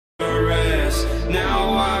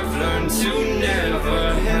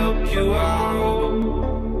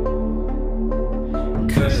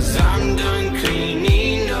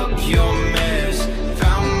your mess.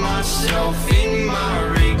 Found myself in my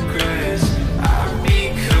regrets. I've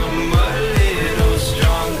become a little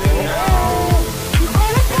stronger now.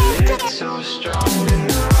 A little stronger now.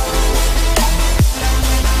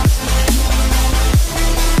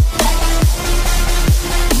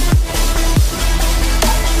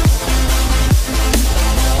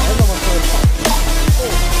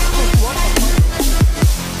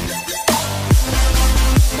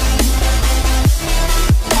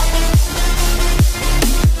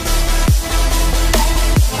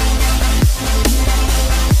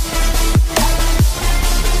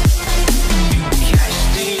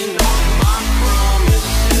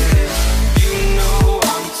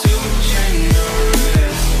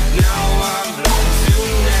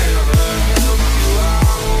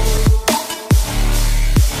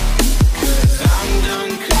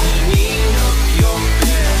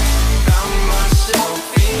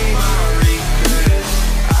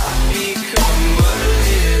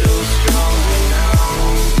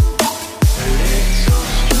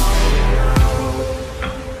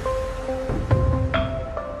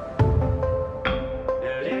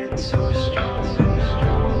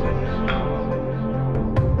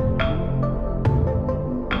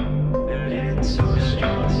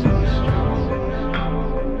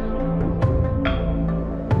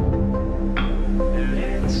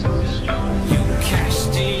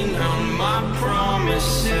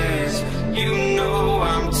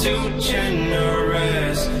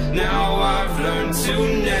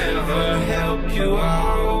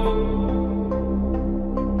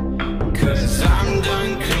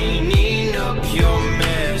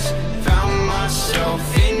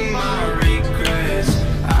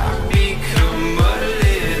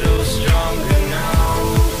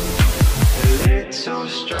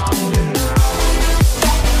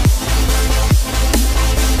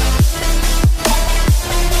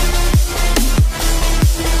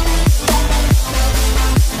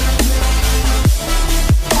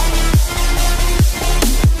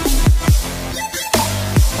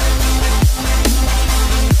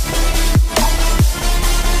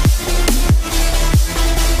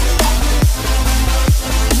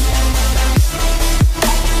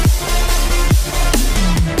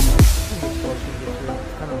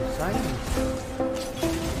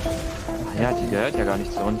 Ja, die gehört ja gar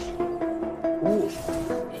nicht zu uns. Oh.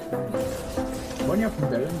 Wollen ja von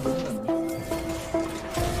Wellen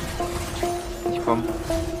Ich komm.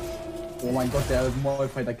 Oh mein Gott, der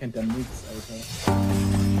Mallfighter kennt ja nichts, Alter.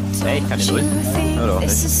 Ey, ich kann den ulten. Oder auch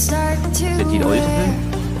nicht. Sind die den ulten?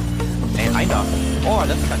 Ey, einer. Oh,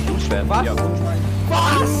 das kann du schwer. Was? Ja.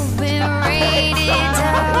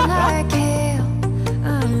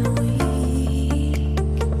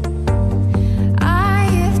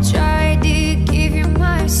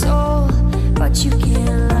 Soul, but you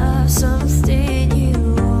can't love something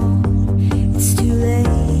you own. It's too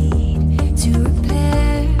late to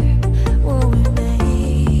repair what we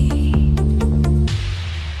made.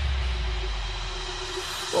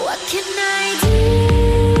 What can I do?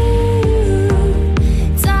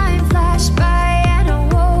 Time flashed by and I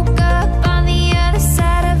woke up on the other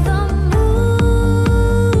side of the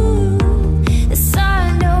moon. The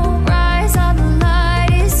sun don't rise, all the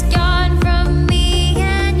light is gone from me.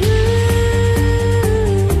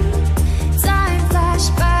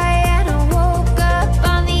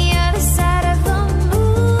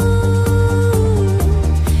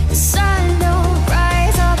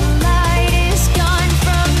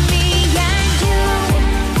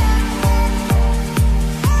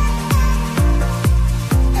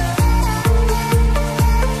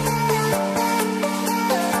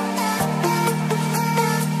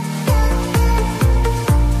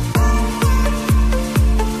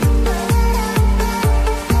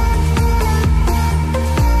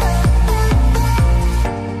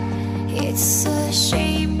 It's a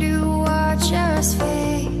shame to watch us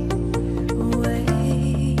fade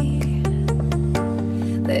away,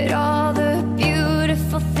 but all the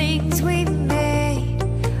beautiful things we made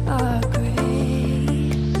are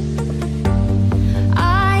great.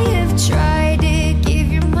 I have tried to give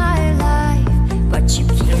you my life, but you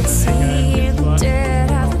can't see the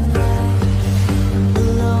dirt of the night.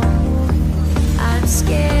 Alone, I'm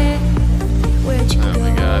scared. Where'd you go? Oh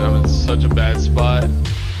my god, I'm in such a bad spot.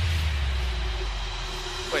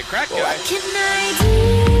 Wait, crack guy. What can I do?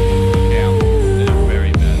 Yeah, I'm in a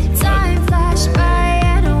very bad spot. Time flashed by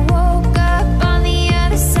and I woke up on the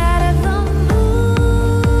other side of the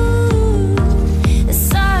moon. The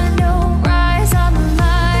sun don't rise, all the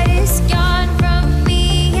light is gone from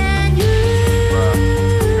me and you.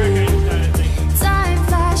 Time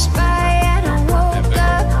flashed by and I woke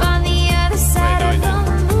up on the other side of the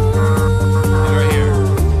moon.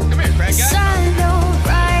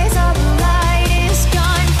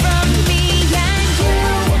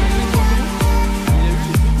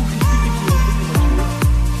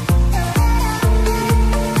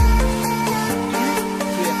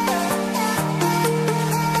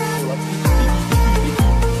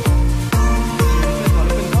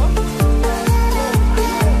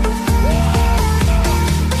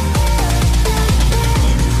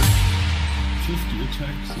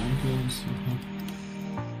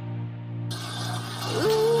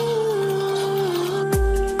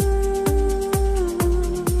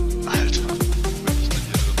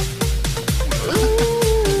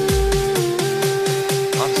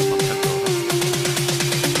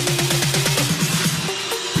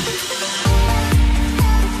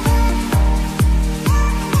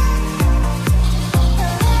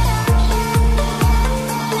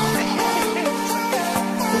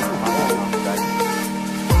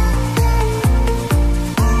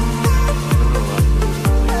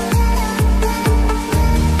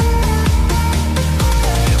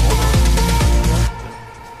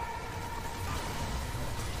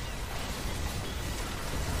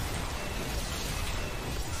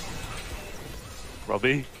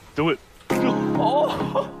 Robbie. Do it.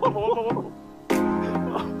 Oh!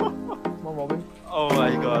 Come on, Robin. Oh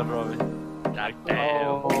my god, Robbie. God damn.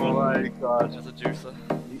 Oh my god, just a juicer.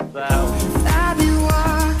 That I've been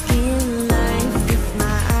walking life with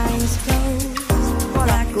my eyes closed,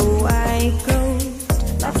 like a white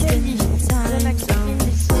ghost, lost in the time zone.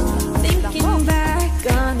 Thinking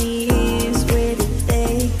back on the years, where did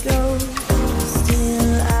they go?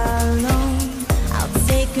 Still alone, I'll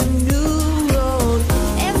take a new road.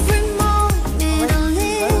 Every moment I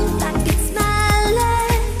live like it's my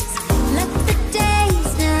last. Let the days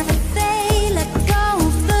never fade, let go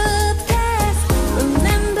of the past.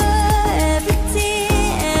 Remember every tear,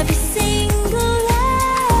 every single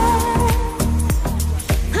laugh.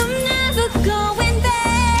 I'm never going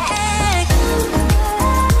back.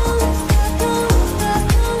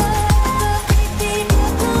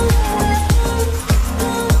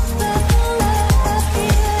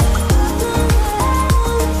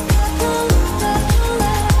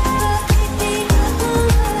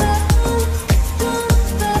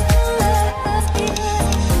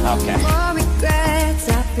 okay. More regrets,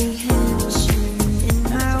 apprehension in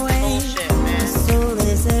my way. My soul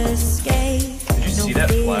is escape. Did you see that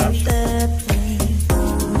flash? And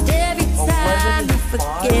every time I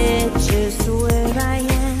forget just where I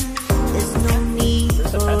am, there's no need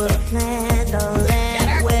for a plan. I'll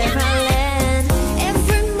land where I land.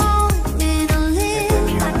 Every moment I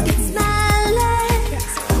live like it's my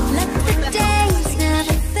last. Let the days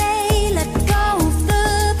never fade. Let go of the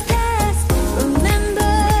past.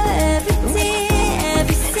 Remember every tear,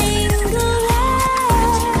 every single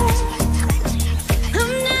laugh.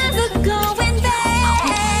 I'm never going back.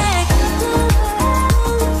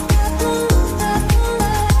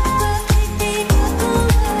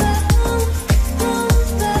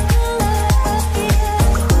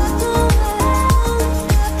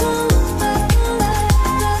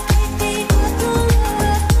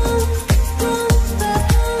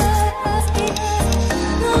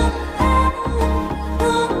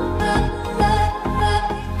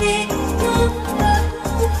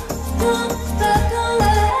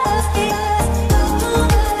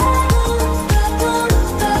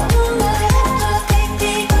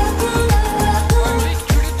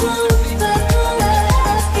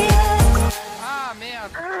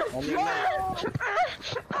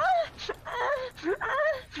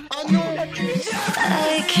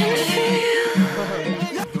 I can feel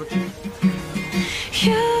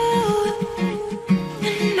you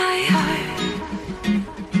in my heart.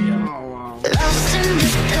 Lost in the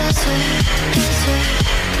desert.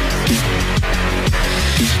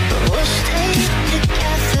 We'll stay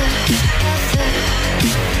together.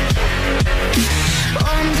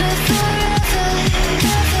 Wander forever.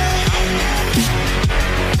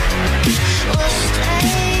 We'll stay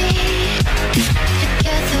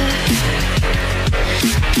together.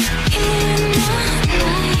 In the night.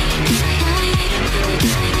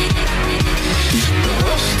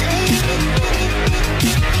 We'll stay together.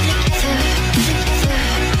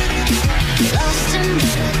 Lost in the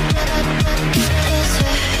desert.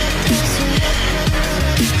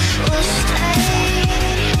 We'll stay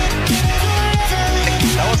forever.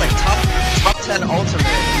 That was like top 10 ultimate.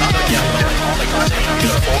 Not a oh my god, you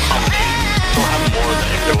get a full combination. Don't have more than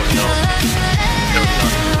if there was no. There was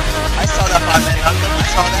none. I saw that 5-man nothing. I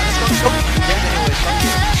saw that. Let's go, let's go. Yeah, anyways, fuck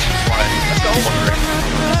you. Why? Let's go.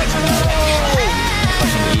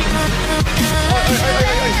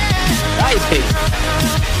 Nice, Pete.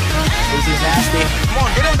 This is nasty. Come on,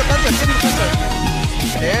 get him with the fence. Get him with the fence.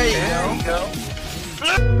 There you go.